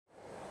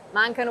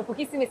Mancano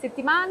pochissime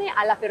settimane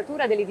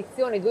all'apertura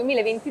dell'edizione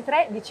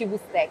 2023 di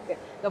CIBUSTEC.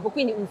 Dopo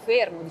quindi un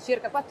fermo di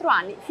circa 4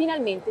 anni,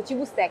 finalmente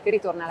CIBUSTEC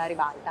ritorna alla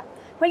ribalta.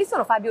 Quali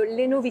sono, Fabio,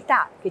 le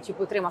novità che ci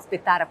potremo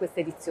aspettare a questa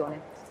edizione?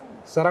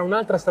 Sarà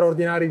un'altra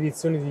straordinaria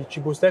edizione di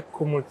CIBUSTEC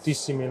con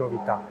moltissime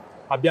novità.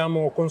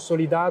 Abbiamo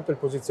consolidato il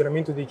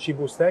posizionamento di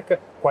CIBUSTEC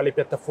quale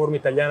piattaforma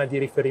italiana di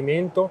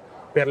riferimento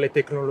per le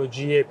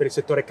tecnologie per il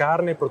settore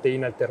carne e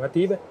proteine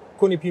alternative,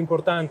 con i più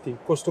importanti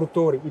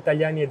costruttori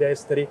italiani ed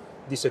esteri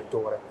di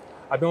settore.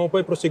 Abbiamo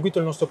poi proseguito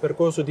il nostro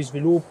percorso di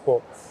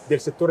sviluppo del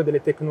settore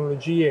delle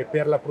tecnologie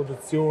per la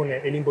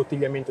produzione e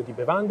l'imbottigliamento di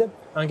bevande.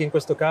 Anche in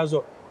questo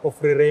caso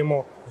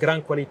offriremo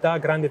gran qualità,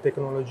 grande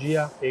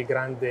tecnologia e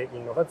grande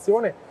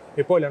innovazione.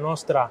 E poi la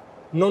nostra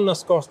non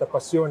nascosta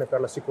passione per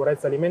la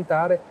sicurezza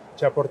alimentare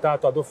ci ha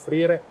portato ad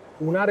offrire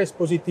un'area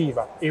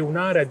espositiva e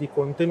un'area di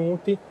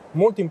contenuti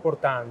molto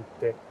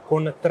importante,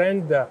 con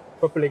trend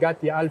proprio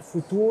legati al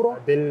futuro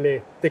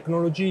delle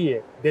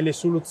tecnologie, delle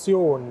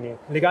soluzioni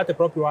legate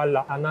proprio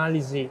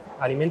all'analisi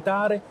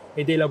alimentare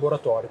e dei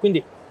laboratori.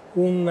 Quindi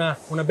una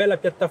bella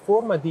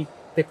piattaforma di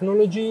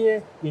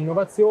tecnologie,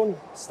 innovazioni,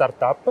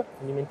 start-up,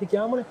 non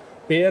dimentichiamole,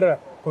 per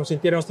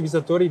consentire ai nostri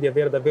visitatori di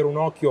avere davvero un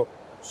occhio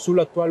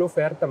sull'attuale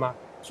offerta,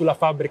 ma sulla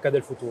fabbrica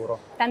del futuro.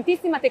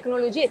 Tantissima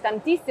tecnologia e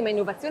tantissima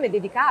innovazione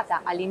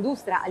dedicata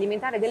all'industria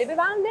alimentare delle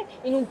bevande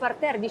in un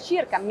parterre di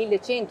circa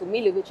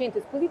 1100-1200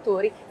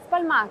 espositori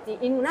spalmati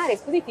in un'area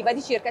espositiva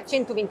di circa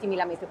 120.000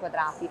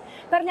 m².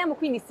 Parliamo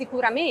quindi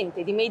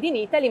sicuramente di Made in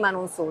Italy, ma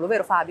non solo,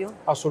 vero Fabio?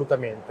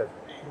 Assolutamente.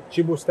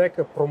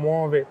 CIBUSTEC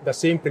promuove da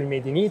sempre il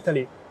Made in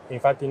Italy.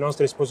 Infatti i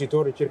nostri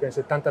espositori, circa il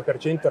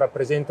 70%,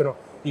 rappresentano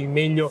il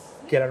meglio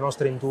che la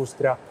nostra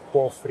industria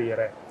può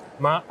offrire.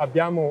 Ma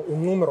abbiamo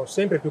un numero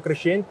sempre più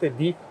crescente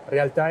di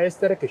realtà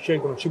estere che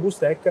scelgono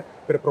CIBUSTEC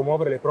per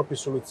promuovere le proprie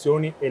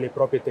soluzioni e le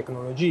proprie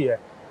tecnologie.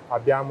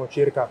 Abbiamo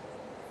circa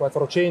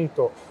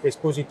 400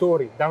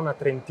 espositori da una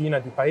trentina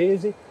di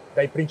paesi,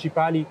 dai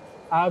principali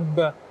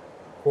hub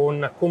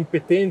con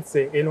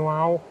competenze e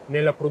know-how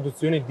nella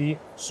produzione di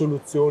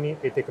soluzioni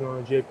e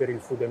tecnologie per il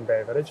food and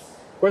beverage.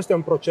 Questo è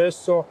un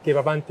processo che va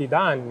avanti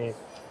da anni,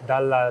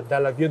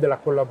 dall'avvio della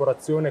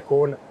collaborazione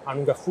con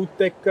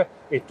Tutte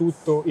e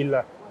tutto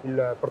il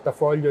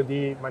portafoglio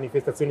di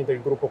manifestazioni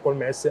del gruppo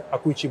Colmesse a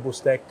cui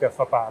CIBUSTEC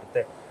fa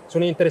parte.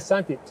 Sono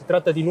interessanti, si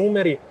tratta di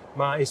numeri,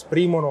 ma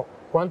esprimono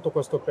quanto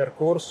questo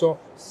percorso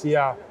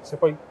sia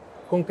poi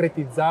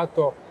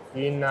concretizzato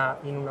in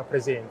una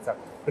presenza.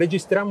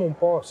 Registriamo un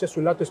po' sia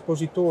sul lato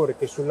espositori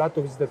che sul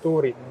lato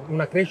visitatori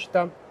una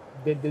crescita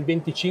del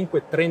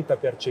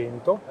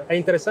 25-30%. È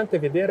interessante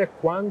vedere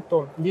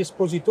quanto gli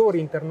espositori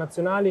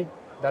internazionali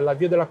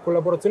dall'avvio della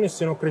collaborazione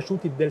siano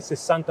cresciuti del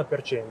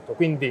 60%,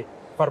 quindi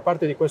far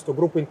parte di questo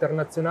gruppo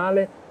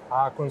internazionale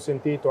ha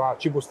consentito a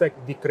CIBUSTEC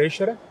di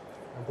crescere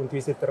da un punto di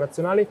vista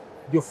internazionale,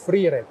 di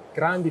offrire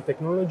grandi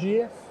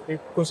tecnologie e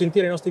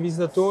consentire ai nostri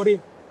visitatori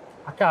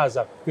a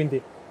casa, quindi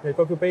nel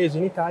proprio paese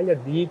in Italia,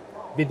 di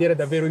vedere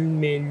davvero il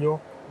meglio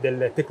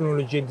delle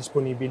tecnologie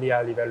disponibili a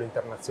livello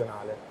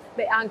internazionale.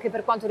 Beh, anche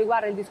per quanto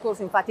riguarda il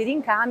discorso infatti di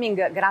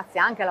incoming,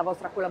 grazie anche alla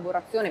vostra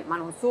collaborazione, ma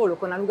non solo,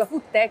 con Anuga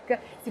Food Tech,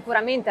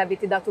 sicuramente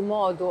avete dato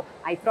modo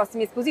ai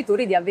prossimi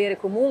espositori di avere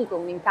comunque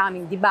un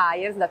incoming di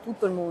buyers da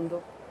tutto il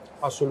mondo.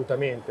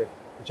 Assolutamente,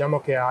 diciamo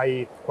che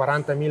hai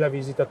 40.000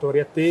 visitatori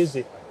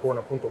attesi con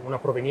appunto una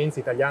provenienza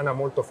italiana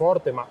molto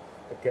forte, ma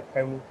perché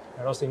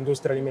la nostra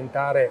industria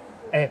alimentare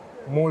è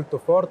molto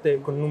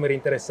forte, con numeri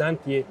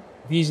interessanti e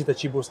visita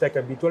CIBUSTEC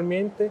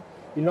abitualmente.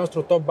 Il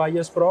nostro Top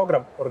Buyers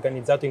Program,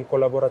 organizzato in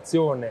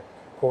collaborazione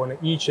con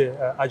ICE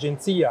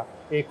Agenzia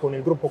e con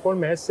il gruppo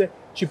Colmesse,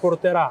 ci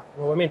porterà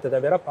nuovamente ad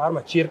avere a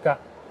Parma circa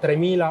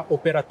 3.000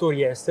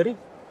 operatori esteri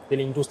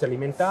dell'industria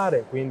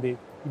alimentare, quindi i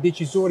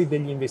decisori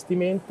degli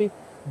investimenti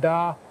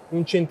da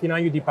un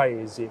centinaio di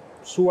paesi.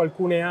 Su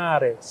alcune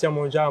aree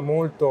siamo già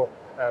molto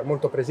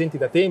presenti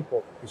da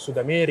tempo, il Sud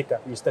America,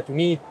 gli Stati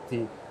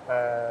Uniti,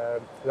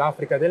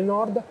 l'Africa del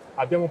Nord.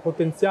 Abbiamo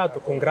potenziato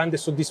con grande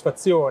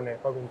soddisfazione,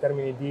 proprio in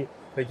termini di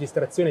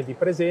registrazione di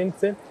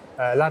presenze,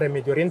 l'area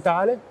medio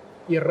orientale,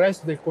 il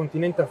resto del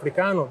continente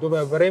africano, dove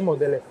avremo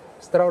delle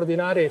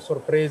straordinarie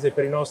sorprese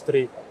per i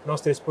nostri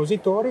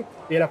espositori,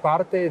 e la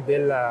parte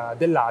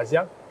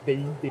dell'Asia,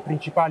 dei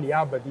principali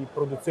hub di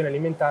produzione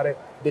alimentare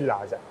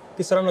dell'Asia,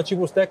 che saranno a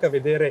CIBUSTEC a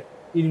vedere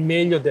il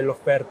meglio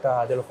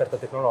dell'offerta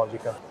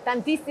tecnologica.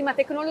 Tantissima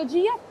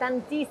tecnologia,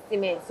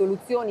 tantissime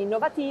soluzioni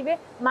innovative,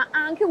 ma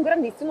anche un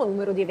grandissimo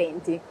numero di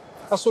eventi.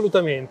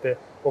 Assolutamente,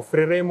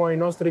 offriremo ai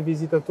nostri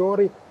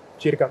visitatori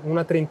circa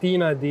una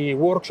trentina di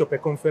workshop e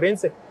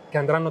conferenze che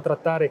andranno a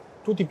trattare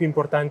tutti i più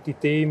importanti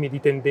temi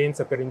di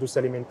tendenza per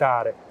l'industria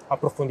alimentare,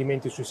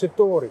 approfondimenti sui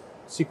settori,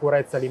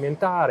 sicurezza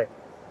alimentare,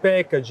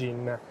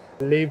 packaging,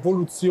 le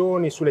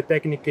evoluzioni sulle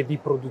tecniche di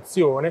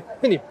produzione,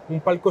 quindi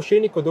un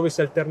palcoscenico dove si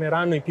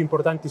alterneranno i più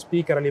importanti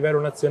speaker a livello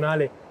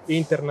nazionale e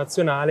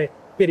internazionale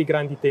per i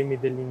grandi temi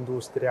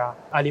dell'industria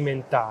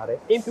alimentare.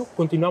 E in più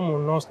continuiamo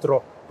il nostro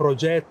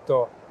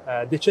progetto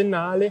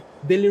decennale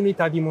delle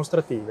unità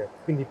dimostrative,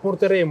 quindi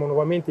porteremo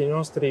nuovamente i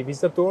nostri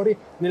visitatori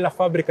nella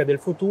fabbrica del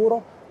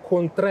futuro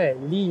con 3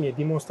 linee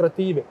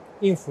dimostrative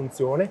in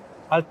funzione,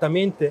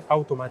 altamente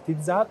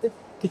automatizzate,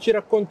 che ci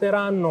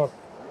racconteranno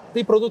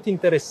dei prodotti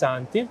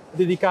interessanti,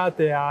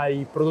 dedicate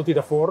ai prodotti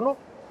da forno,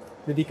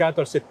 dedicato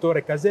al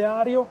settore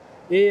caseario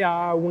e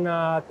a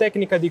una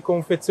tecnica di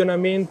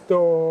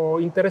confezionamento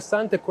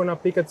interessante con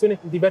applicazioni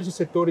in diversi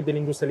settori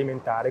dell'industria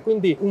alimentare.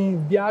 Quindi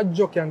un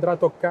viaggio che andrà a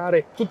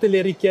toccare tutte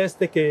le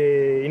richieste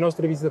che i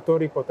nostri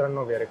visitatori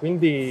potranno avere.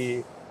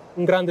 Quindi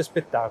un grande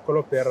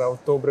spettacolo per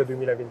ottobre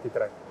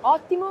 2023.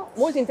 Ottimo,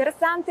 molto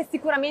interessante,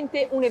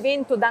 sicuramente un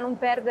evento da non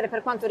perdere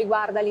per quanto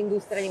riguarda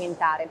l'industria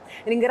alimentare.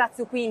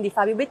 Ringrazio quindi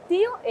Fabio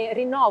Bettio e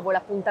rinnovo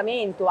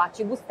l'appuntamento a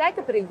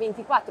CIBUSTEC per il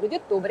 24 di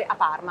ottobre a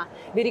Parma.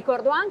 Vi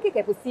ricordo anche che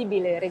è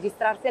possibile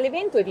registrarsi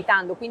all'evento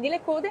evitando quindi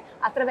le code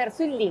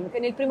attraverso il link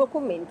nel primo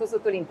commento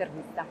sotto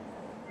l'intervista.